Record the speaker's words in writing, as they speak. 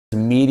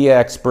Media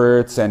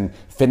experts and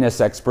fitness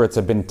experts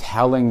have been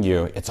telling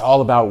you it's all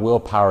about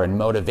willpower and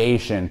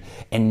motivation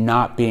and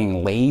not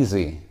being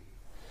lazy.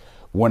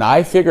 When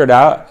I figured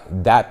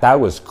out that that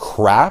was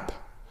crap,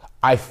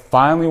 I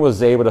finally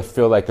was able to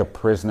feel like a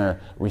prisoner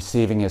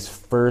receiving his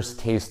first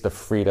taste of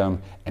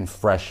freedom and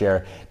fresh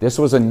air. This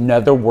was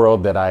another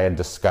world that I had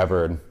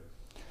discovered.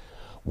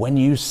 When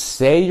you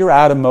say you're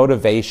out of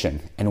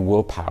motivation and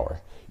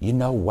willpower, you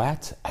know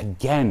what?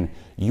 Again,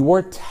 you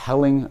are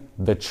telling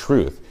the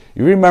truth.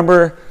 You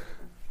remember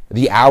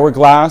the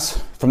hourglass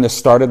from the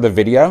start of the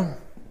video?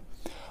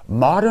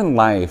 Modern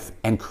life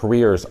and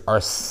careers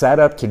are set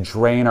up to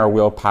drain our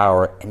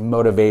willpower and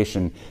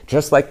motivation,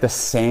 just like the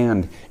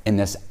sand in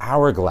this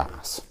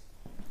hourglass.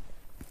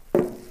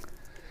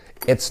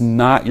 It's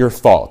not your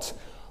fault.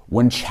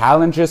 When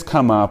challenges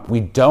come up, we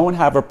don't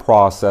have a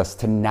process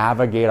to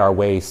navigate our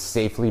way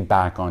safely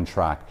back on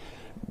track.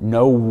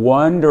 No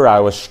wonder I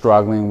was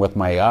struggling with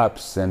my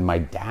ups and my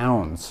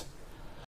downs.